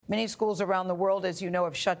Many schools around the world, as you know,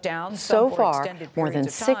 have shut down. So far, more than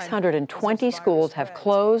 620 schools have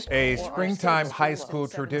closed. A springtime high school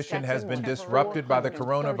tradition has been disrupted by the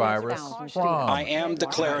coronavirus. Prom. I am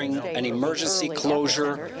declaring an emergency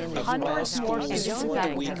closure of all schools for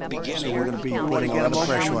the week beginning. So we're going to be putting a lot of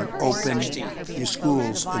pressure on open your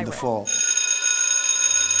schools in the fall.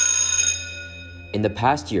 In the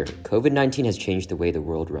past year, COVID-19 has changed the way the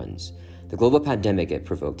world runs. The global pandemic it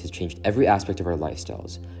provoked has changed every aspect of our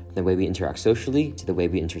lifestyles, from the way we interact socially to the way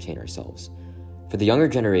we entertain ourselves. For the younger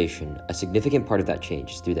generation, a significant part of that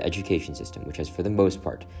change is through the education system, which has, for the most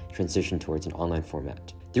part, transitioned towards an online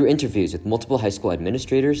format. Through interviews with multiple high school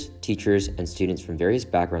administrators, teachers, and students from various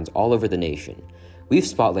backgrounds all over the nation, we've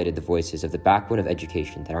spotlighted the voices of the backbone of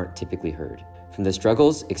education that aren't typically heard. From the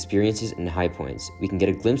struggles, experiences, and high points, we can get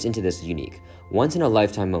a glimpse into this unique,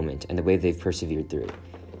 once-in-a-lifetime moment and the way they've persevered through it.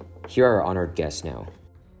 Here are our honored guests now.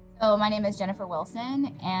 So my name is Jennifer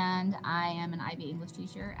Wilson, and I am an IB English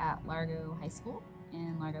teacher at Largo High School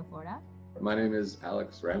in Largo, Florida. My name is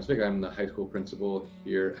Alex Ramsvig. I'm the high school principal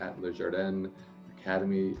here at Le Jardin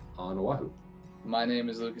Academy on Oahu. My name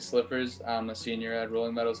is Lucas Slippers. I'm a senior at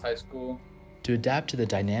Rolling Meadows High School. To adapt to the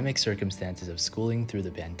dynamic circumstances of schooling through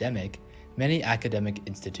the pandemic, many academic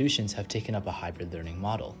institutions have taken up a hybrid learning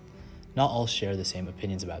model. Not all share the same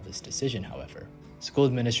opinions about this decision, however. School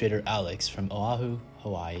Administrator Alex from Oahu,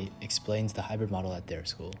 Hawaii, explains the hybrid model at their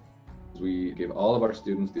school. We give all of our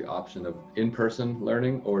students the option of in-person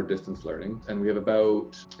learning or distance learning. And we have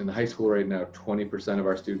about, in the high school right now, 20% of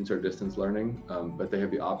our students are distance learning, but they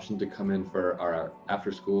have the option to come in for our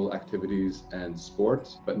after-school activities and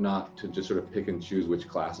sports, but not to just sort of pick and choose which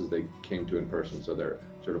classes they came to in person. So they're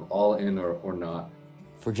sort of all in or not.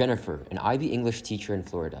 For Jennifer, an IB English teacher in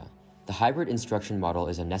Florida, the hybrid instruction model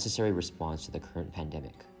is a necessary response to the current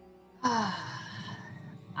pandemic.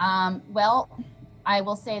 Well, I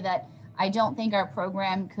will say that I don't think our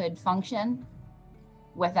program could function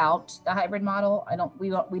without the hybrid model.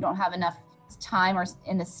 We don't have enough time or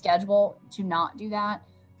in the schedule to not do that.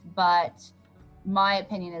 But my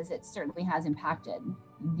opinion is it certainly has impacted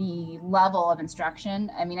the level of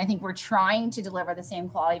instruction. I mean, I think we're trying to deliver the same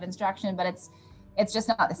quality of instruction, but it's just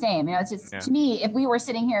not the same. You know, it's just, to me, if we were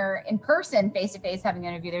sitting here in person, face to face, having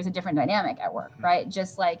an interview, there's a different dynamic at work, right?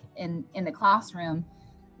 Just like in the classroom,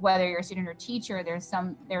 whether you're a student or teacher, there's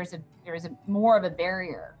a more of a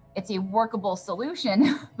barrier. It's a workable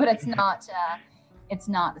solution, but it's not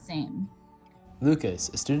the same. Lucas,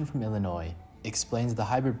 a student from Illinois, explains the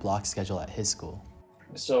hybrid block schedule at his school.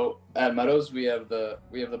 So at Meadows, we have the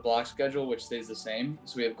block schedule, which stays the same.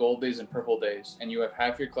 So we have gold days and purple days, and you have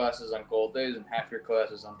half your classes on gold days and half your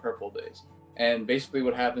classes on purple days. And basically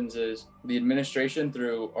what happens is the administration,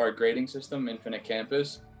 through our grading system, Infinite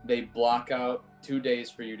Campus, they block out 2 days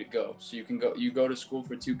for you to go. So you go to school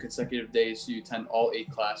for 2 consecutive days. So you attend all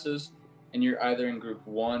 8 classes, and you're either in group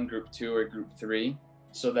 1, group 2, or group 3,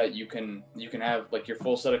 so that you can have like your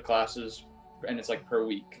full set of classes, and it's like per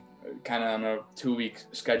week, kind of on a 2-week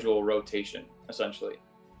schedule rotation, essentially.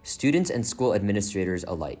 Students and school administrators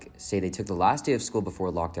alike say they took the last day of school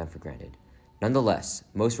before lockdown for granted. Nonetheless,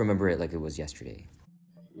 most remember it like it was yesterday.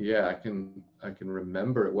 Yeah, I can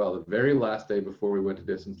remember it well. The very last day before we went to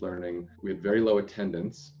distance learning, we had very low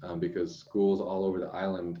attendance because schools all over the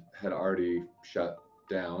island had already shut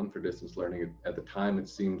down for distance learning. At the time, it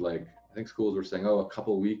seemed like, I think schools were saying, a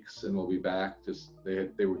couple weeks and we'll be back. Just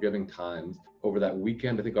they were giving times. Over that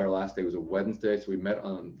weekend, I think our last day was a Wednesday, so we met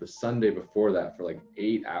on the Sunday before that for like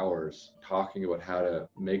 8 hours talking about how to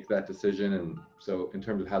make that decision. And so in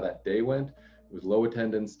terms of how that day went, it was low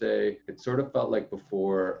attendance day. It sort of felt like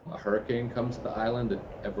before a hurricane comes to the island, that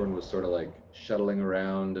everyone was sort of like shuttling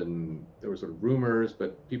around, and there were sort of rumors,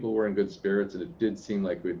 but people were in good spirits, and it did seem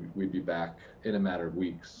like we'd be back in a matter of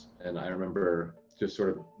weeks. And I remember just sort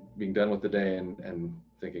of being done with the day and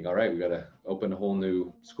thinking, all right, we got to open a whole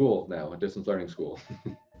new school now, a distance learning school.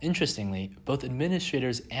 Interestingly, both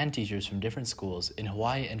administrators and teachers from different schools in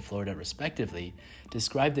Hawaii and Florida respectively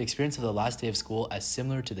described the experience of the last day of school as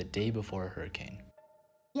similar to the day before a hurricane.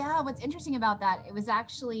 Yeah, what's interesting about that, it was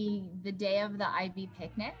actually the day of the IB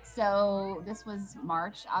picnic. So this was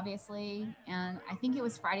March, obviously, and I think it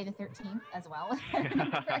was Friday the 13th as well,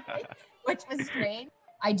 which was strange.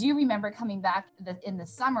 I do remember coming back in the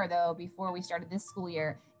summer, though, before we started this school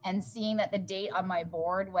year, and seeing that the date on my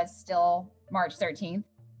board was still March 13th.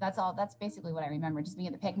 That's basically what I remember, just being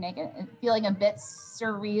at the picnic and feeling a bit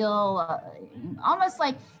surreal, almost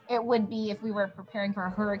like it would be if we were preparing for a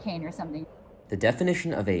hurricane or something. The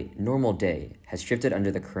definition of a normal day has shifted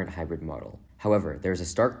under the current hybrid model. However, there is a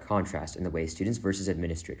stark contrast in the way students versus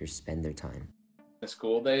administrators spend their time. The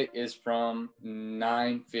school day is from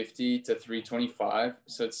 9:50 to 3:25,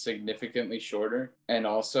 so it's significantly shorter. And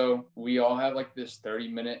also, we all have like this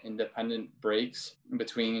 30-minute independent breaks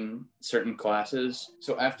between certain classes.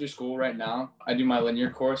 So after school right now, I do my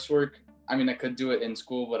linear coursework. I mean, I could do it in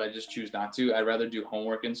school, but I just choose not to. I'd rather do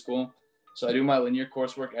homework in school. So I do my linear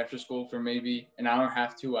coursework after school for maybe an hour and a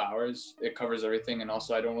half, 2 hours. It covers everything. And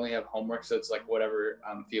also I don't really have homework, so it's like whatever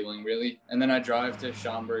I'm feeling really. And then I drive to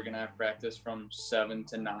Schaumburg and I have practice from 7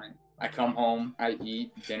 to 9. I come home, I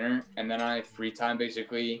eat dinner, and then I have free time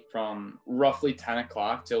basically from roughly 10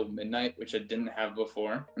 o'clock till midnight, which I didn't have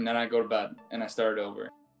before. And then I go to bed and I start over.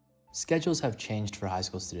 Schedules have changed for high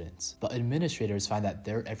school students, but administrators find that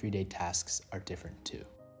their everyday tasks are different too.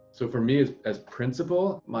 So for me as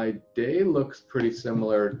principal, my day looks pretty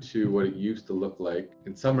similar to what it used to look like.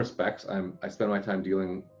 In some respects, I spend my time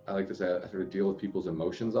I like to say, I sort of deal with people's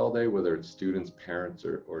emotions all day, whether it's students, parents,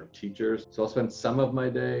 or teachers. So I'll spend some of my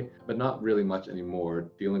day, but not really much anymore,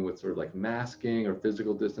 dealing with sort of like masking or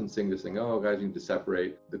physical distancing, just saying, oh, guys, you need to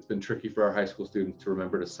separate. It's been tricky for our high school students to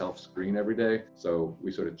remember to self-screen every day. So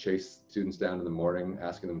we sort of chase students down in the morning,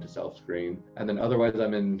 asking them to self-screen. And then otherwise,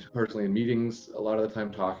 I'm personally in meetings a lot of the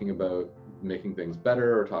time talking about making things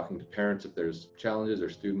better or talking to parents if there's challenges or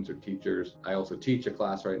students or teachers. I also teach a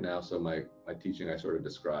class right now, so my teaching I sort of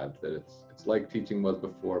described that it's like teaching was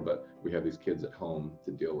before, but we have these kids at home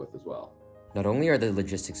to deal with as well. Not only are the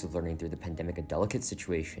logistics of learning through the pandemic a delicate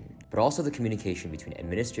situation, but also the communication between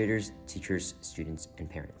administrators, teachers, students, and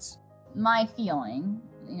parents. My feeling,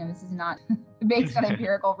 this is not based on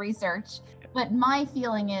empirical research, but my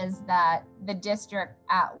feeling is that the district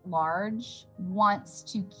at large wants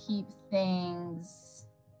to keep things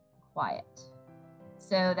quiet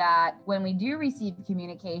so that when we do receive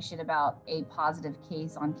communication about a positive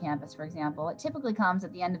case on campus, for example, it typically comes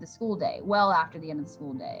at the end of the school day, well after the end of the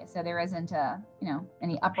school day. So there isn't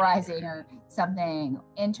any uprising or something.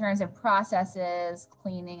 In terms of processes,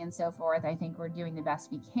 cleaning and so forth, I think we're doing the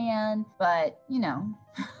best we can, but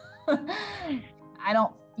I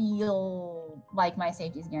don't feel like my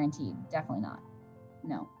safety is guaranteed. Definitely not.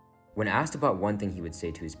 No. When asked about one thing he would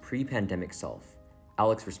say to his pre-pandemic self,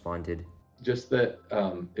 Alex responded, just that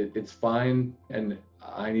it's fine, and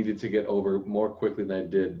I needed to get over more quickly than I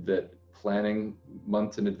did that planning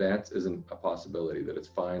months in advance isn't a possibility, that it's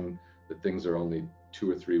fine that things are only 2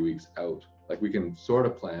 or 3 weeks out. Like we can sort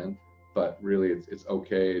of plan, but really it's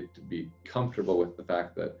okay to be comfortable with the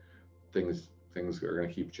fact that things are going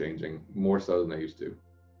to keep changing more so than they used to.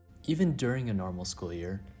 Even during a normal school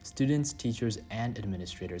year, students, teachers, and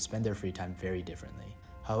administrators spend their free time very differently.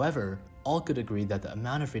 However, all could agree that the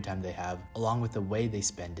amount of free time they have, along with the way they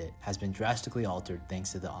spend it, has been drastically altered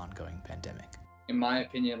thanks to the ongoing pandemic. In my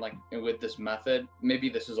opinion, like with this method, maybe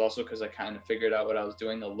this is also because I kind of figured out what I was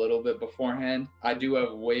doing a little bit beforehand. I do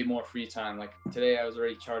have way more free time. Like today I was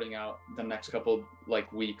already charting out the next couple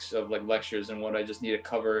weeks of lectures and what I just need to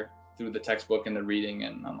cover through the textbook and the reading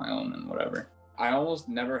and on my own and whatever. I almost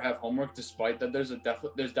never have homework, despite that there's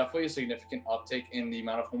definitely a significant uptake in the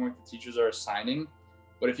amount of homework the teachers are assigning.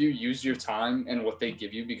 But if you use your time and what they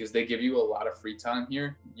give you, because they give you a lot of free time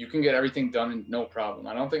here, you can get everything done and no problem.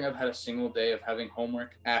 I don't think I've had a single day of having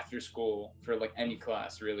homework after school for any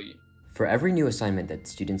class, really. For every new assignment that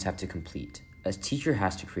students have to complete, a teacher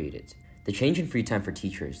has to create it. The change in free time for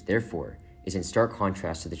teachers, therefore, is in stark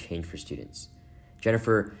contrast to the change for students.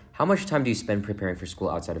 Jennifer, how much time do you spend preparing for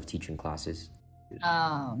school outside of teaching classes?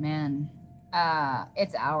 Oh, man.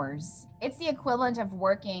 It's hours. It's the equivalent of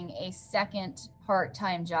working a second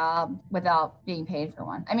part-time job without being paid for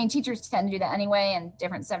one. I mean, teachers tend to do that anyway, and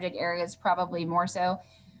different subject areas probably more so.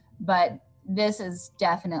 But this is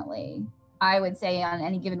definitely, I would say on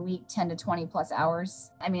any given week, 10 to 20 plus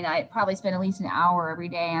hours. I mean, I probably spend at least an hour every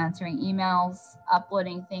day answering emails,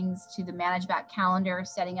 uploading things to the ManageBack calendar,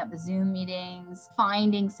 setting up the Zoom meetings,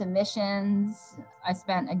 finding submissions. I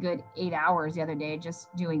spent a good 8 hours the other day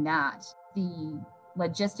just doing that. The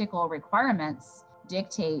logistical requirements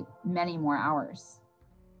dictate many more hours.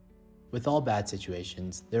 With all bad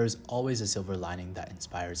situations, there is always a silver lining that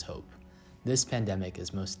inspires hope. This pandemic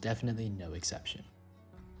is most definitely no exception.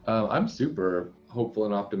 I'm super hopeful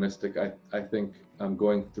and optimistic. I think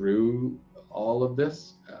going through all of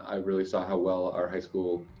this, I really saw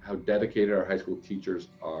how dedicated our high school teachers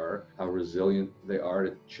are, how resilient they are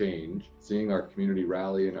to change. Seeing our community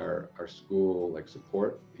rally and our school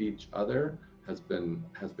support each other has been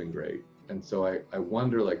great. And so I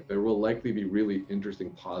wonder, there will likely be really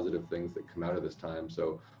interesting positive things that come out of this time.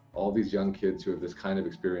 So all these young kids who have this kind of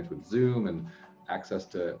experience with Zoom and access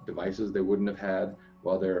to devices they wouldn't have had,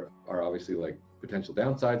 while there are obviously potential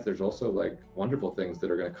downsides, there's also wonderful things that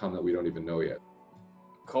are going to come that we don't even know yet.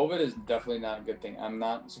 COVID is definitely not a good thing. I'm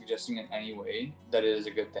not suggesting in any way that it is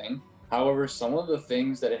a good thing. However, some of the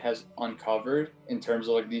things that it has uncovered in terms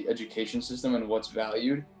of like the education system and what's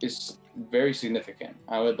valued is very significant.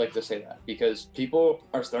 I would like to say that because people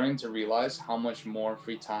are starting to realize how much more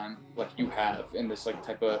free time like you have in this like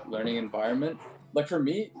type of learning environment. Like for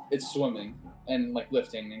me, it's swimming and like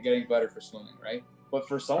lifting and getting better for swimming, right? But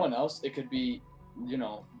for someone else, it could be, you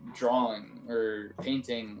know, drawing or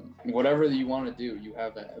painting, whatever that you want to do, you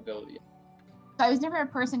have that ability. I was never a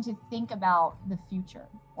person to think about the future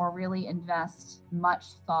or really invest much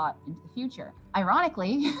thought into the future.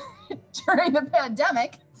 Ironically, during the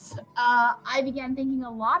pandemic, I began thinking a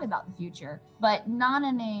lot about the future, but not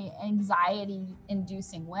in an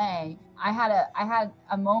anxiety-inducing way. I had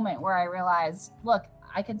a moment where I realized, look,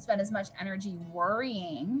 I can spend as much energy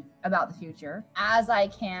worrying about the future as I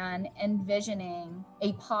can envisioning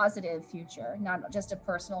a positive future, not just a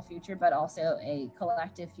personal future, but also a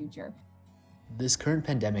collective future. This current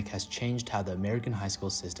pandemic has changed how the American high school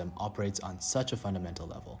system operates on such a fundamental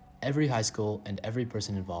level. Every high school and every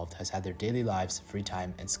person involved has had their daily lives, free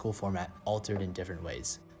time, and school format altered in different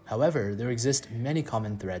ways. However, there exist many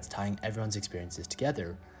common threads tying everyone's experiences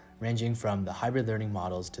together, ranging from the hybrid learning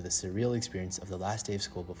models to the surreal experience of the last day of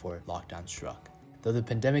school before lockdown struck. Though the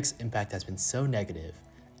pandemic's impact has been so negative,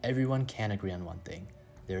 everyone can agree on one thing: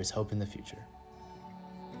 there is hope in the future.